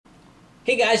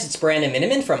Hey guys, it's Brandon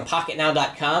Miniman from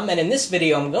Pocketnow.com, and in this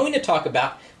video I'm going to talk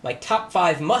about my top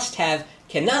 5 must-have,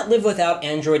 cannot live without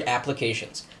Android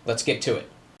applications. Let's get to it.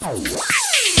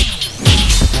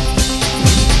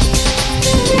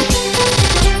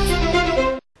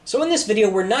 So in this video,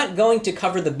 we're not going to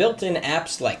cover the built-in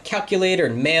apps like Calculator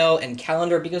and Mail and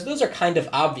Calendar because those are kind of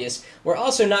obvious. We're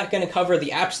also not going to cover the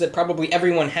apps that probably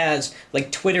everyone has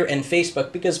like Twitter and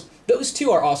Facebook because those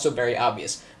two are also very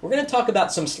obvious. We're going to talk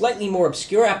about some slightly more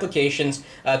obscure applications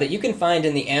that you can find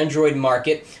in the Android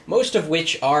market, most of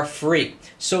which are free.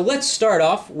 So let's start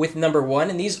off with number 1,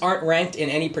 and these aren't ranked in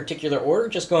any particular order,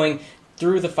 just going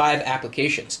through the 5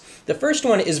 applications. The first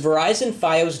one is Verizon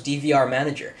Fios DVR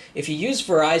Manager. If you use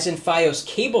Verizon Fios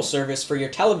cable service for your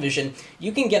television,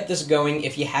 you can get this going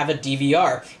if you have a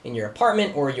DVR in your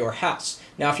apartment or your house.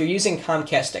 Now, if you're using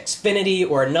Comcast Xfinity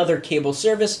or another cable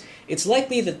service, it's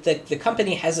likely that the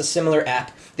company has a similar app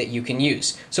that you can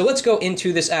use. So let's go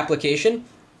into this application.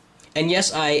 And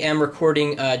yes, I am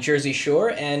recording Jersey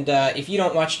Shore, and if you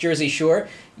don't watch Jersey Shore,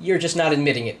 you're just not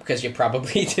admitting it, because you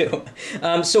probably do.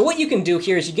 So what you can do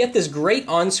here is you get this great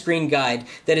on-screen guide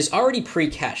that is already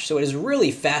pre-cached, so it is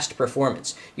really fast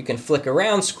performance. You can flick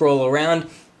around, scroll around.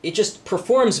 It just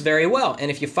performs very well. And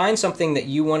if you find something that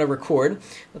you want to record,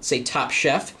 let's say Top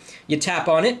Chef, you tap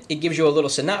on it, it gives you a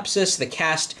little synopsis, the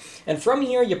cast, and from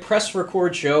here you press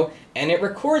record show and it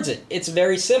records it. It's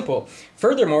very simple.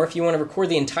 Furthermore, if you want to record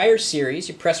the entire series,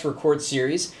 you press record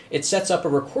series, it sets up a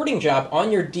recording job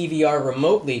on your DVR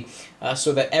remotely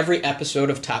so that every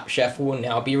episode of Top Chef will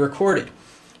now be recorded.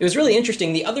 It was really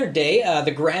interesting. The other day,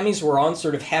 the Grammys were on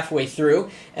sort of halfway through,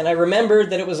 and I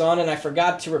remembered that it was on and I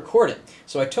forgot to record it.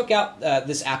 So I took out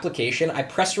this application, I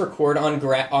pressed record on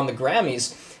the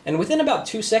Grammys, and within about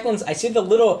 2 seconds, I see the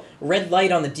little red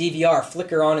light on the DVR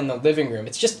flicker on in the living room.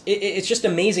 It's just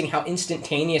amazing how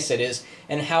instantaneous it is,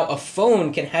 and how a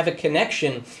phone can have a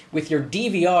connection with your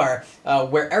DVR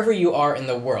wherever you are in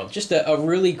the world. Just a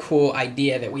really cool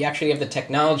idea that we actually have the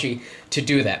technology to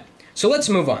do that. So let's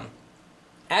move on.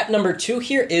 App number 2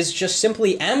 here is just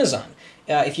simply Amazon.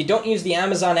 If you don't use the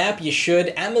Amazon app, you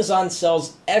should. Amazon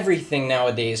sells everything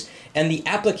nowadays, and the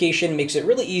application makes it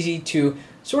really easy to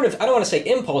sort of, I don't want to say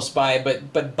impulse buy,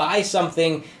 but buy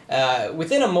something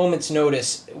within a moment's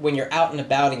notice when you're out and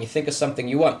about and you think of something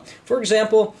you want. For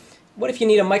example, what if you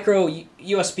need a micro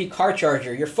USB car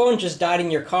charger? Your phone just died in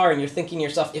your car and you're thinking to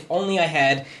yourself, if only I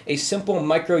had a simple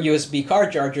micro USB car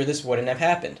charger, this wouldn't have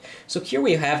happened. So here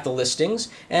we have the listings,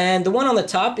 and the one on the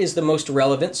top is the most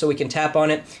relevant, so we can tap on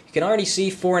it. You can already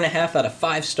see 4.5 out of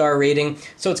 5-star rating,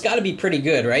 so it's got to be pretty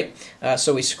good, right?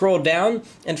 So we scroll down,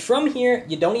 and from here,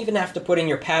 you don't even have to put in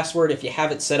your password. If you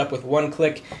have it set up with one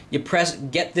click, you press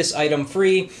get this item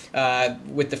free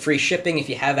with the free shipping if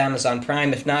you have Amazon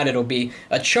Prime. If not, it'll be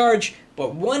a charge.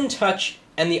 But one touch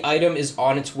and the item is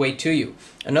on its way to you.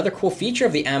 Another cool feature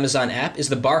of the Amazon app is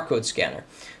the barcode scanner.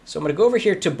 So I'm going to go over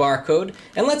here to barcode,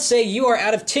 and let's say you are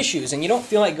out of tissues and you don't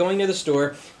feel like going to the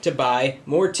store to buy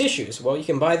more tissues. Well, you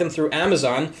can buy them through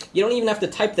Amazon. You don't even have to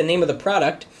type the name of the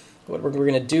product. What we're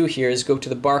going to do here is go to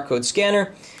the barcode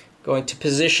scanner, going to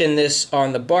position this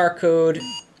on the barcode,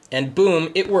 and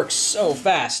boom, it works so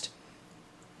fast.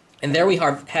 And there we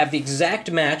have the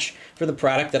exact match for the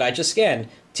product that I just scanned.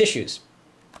 Tissues.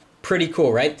 Pretty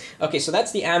cool, right? Okay, so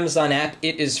that's the Amazon app.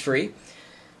 It is free.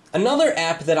 Another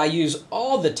app that I use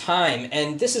all the time,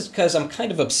 and this is because I'm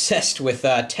kind of obsessed with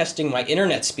testing my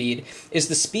internet speed, is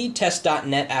the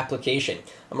speedtest.net application.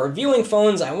 I'm reviewing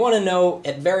phones. I want to know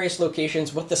at various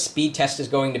locations what the speed test is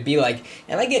going to be like,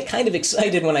 and I get kind of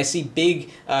excited when I see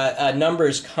big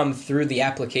numbers come through the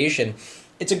application.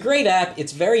 It's a great app.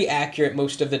 It's very accurate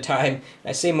most of the time.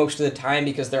 I say most of the time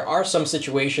because there are some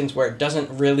situations where it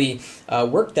doesn't really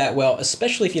work that well,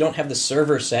 especially if you don't have the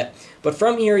server set. But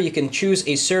from here, you can choose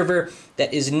a server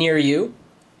that is near you,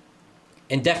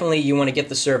 and definitely you want to get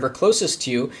the server closest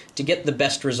to you to get the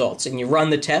best results. And you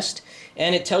run the test,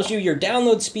 and it tells you your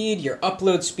download speed, your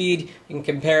upload speed. You can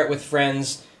compare it with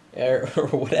friends, or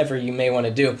whatever you may want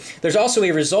to do. There's also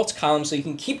a results column, so you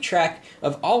can keep track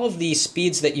of all of the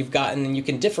speeds that you've gotten, and you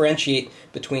can differentiate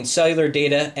between cellular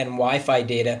data and Wi-Fi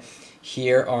data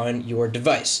here on your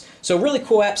device. So really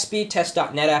cool app,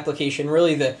 speedtest.net application,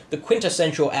 really the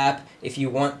quintessential app if you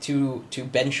want to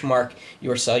benchmark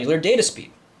your cellular data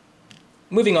speed.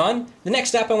 Moving on, the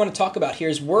next app I want to talk about here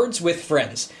is Words with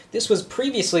Friends. This was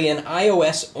previously an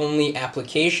iOS-only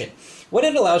application. What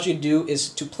it allows you to do is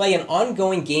to play an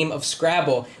ongoing game of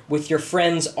Scrabble with your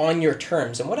friends on your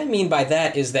terms. And what I mean by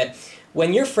that is that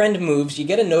when your friend moves, you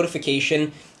get a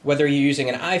notification, whether you're using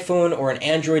an iPhone or an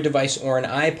Android device or an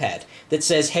iPad, that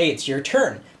says, hey, it's your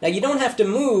turn. Now, you don't have to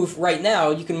move right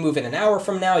now. You can move in an hour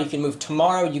from now. You can move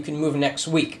tomorrow. You can move next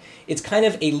week. It's kind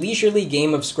of a leisurely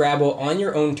game of Scrabble on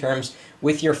your own terms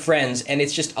with your friends, and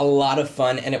it's just a lot of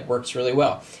fun, and it works really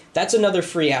well. That's another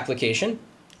free application.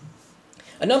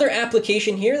 Another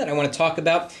application here that I want to talk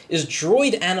about is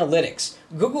Droid Analytics.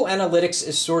 Google Analytics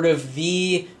is sort of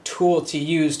the tool to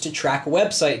use to track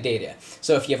website data.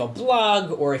 So if you have a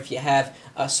blog or if you have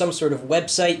some sort of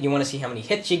website, you want to see how many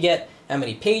hits you get, how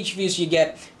many page views you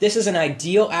get, this is an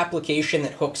ideal application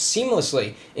that hooks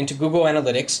seamlessly into Google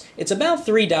Analytics. It's about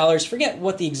 $3. Forget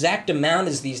what the exact amount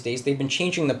is these days. They've been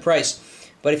changing the price.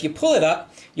 But if you pull it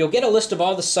up, you'll get a list of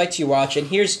all the sites you watch, and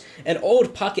here's an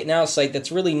old Pocketnow site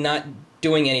that's really not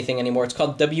doing anything anymore. It's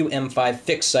called WM5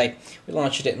 Fix Site. We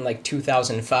launched it in like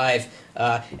 2005,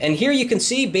 and here you can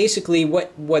see basically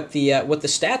what the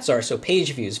stats are. So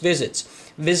page views,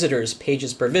 visits, visitors,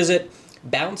 pages per visit,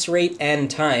 bounce rate, and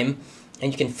time.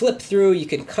 And you can flip through. You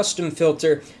can custom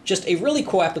filter. Just a really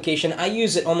cool application. I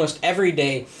use it almost every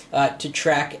day to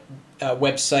track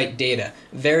website data.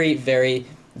 Very, very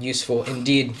useful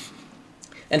indeed.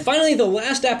 And finally, the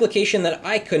last application that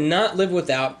I could not live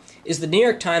without is the New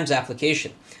York Times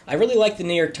application. I really like the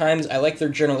New York Times. I like their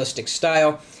journalistic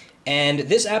style. And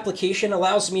this application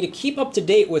allows me to keep up to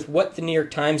date with what the New York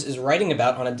Times is writing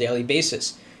about on a daily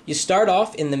basis. You start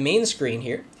off in the main screen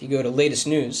here, if you go to latest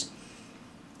news,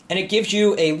 and it gives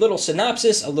you a little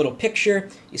synopsis, a little picture.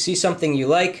 You see something you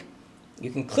like,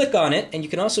 you can click on it, and you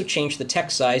can also change the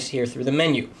text size here through the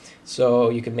menu. So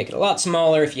you can make it a lot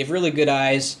smaller if you have really good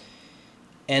eyes,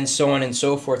 and so on and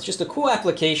so forth. Just a cool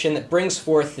application that brings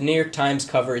forth the New York Times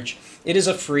coverage. It is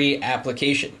a free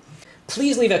application.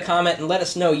 Please leave a comment and let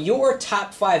us know your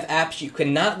top 5 apps you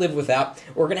cannot live without.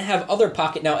 We're going to have other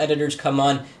Pocketnow editors come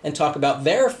on and talk about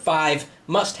their 5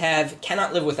 must-have,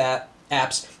 cannot live without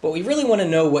apps, but we really want to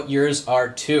know what yours are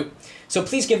too. So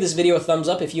please give this video a thumbs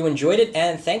up if you enjoyed it,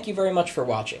 and thank you very much for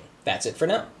watching. That's it for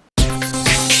now.